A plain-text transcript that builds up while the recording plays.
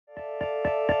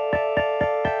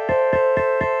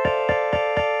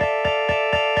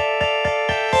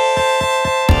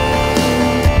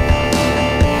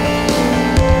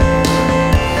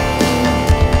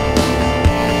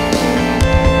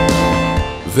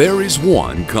There is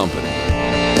one company.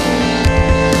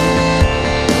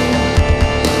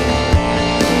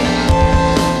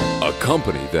 A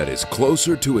company that is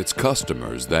closer to its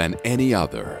customers than any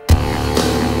other.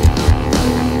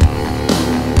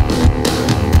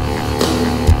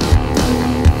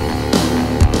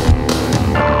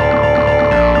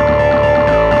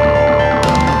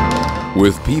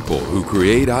 With people who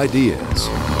create ideas,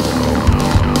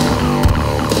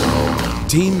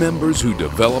 team members who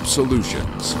develop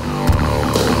solutions,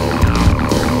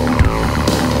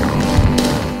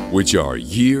 which are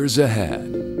years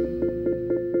ahead.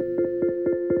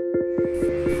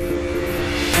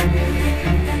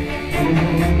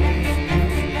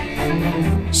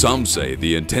 Some say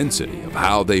the intensity of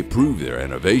how they prove their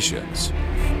innovations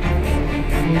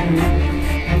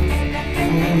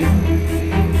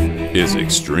is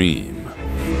extreme.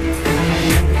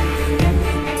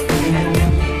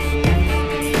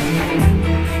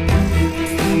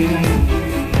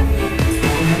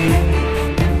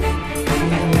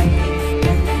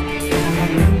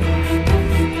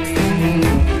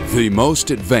 The most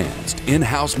advanced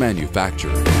in-house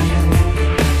manufacturing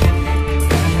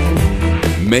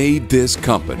made this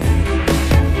company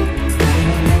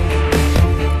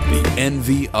the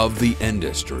envy of the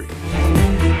industry.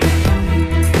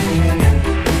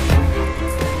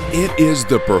 It is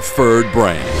the preferred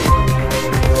brand,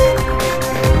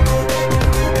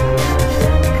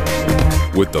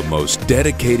 with the most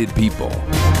dedicated people,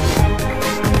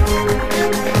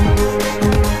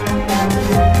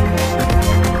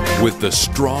 with the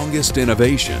strongest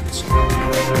innovations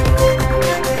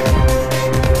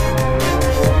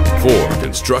for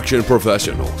construction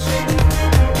professionals.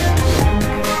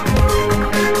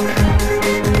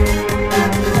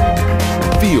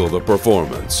 Feel the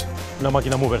performance. Una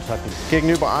máquina muy versátil.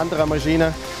 Gegenüber anderer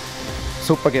Maschine,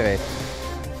 super Gerät.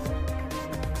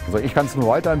 Also ich kann es nur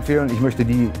weiterempfehlen, ich möchte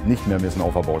die nicht mehr missen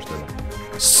auf der Baustelle.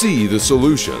 See the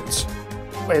solutions.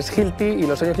 Es Hilti y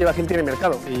los años que lleva Hilti en el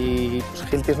mercado. Y pues,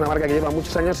 Hilti es una marca que lleva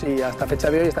muchos años y hasta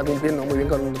fecha de hoy está cumpliendo muy bien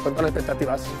con todas las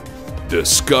expectativas.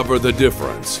 Discover the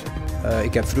difference.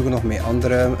 Ik heb vroeger nog met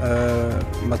andere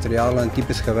materialen en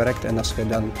types gewerkt en als je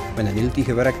dan met een Hilti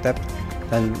gewerkt hebt,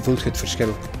 dan voelt je het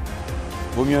verschil.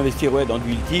 Vaut mieux investir dans du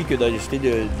Hilti que d'acheter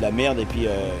de la merde et puis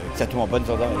que ça tombe en panne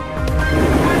sans arrêt.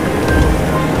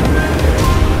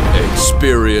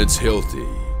 Experience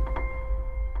Hilti.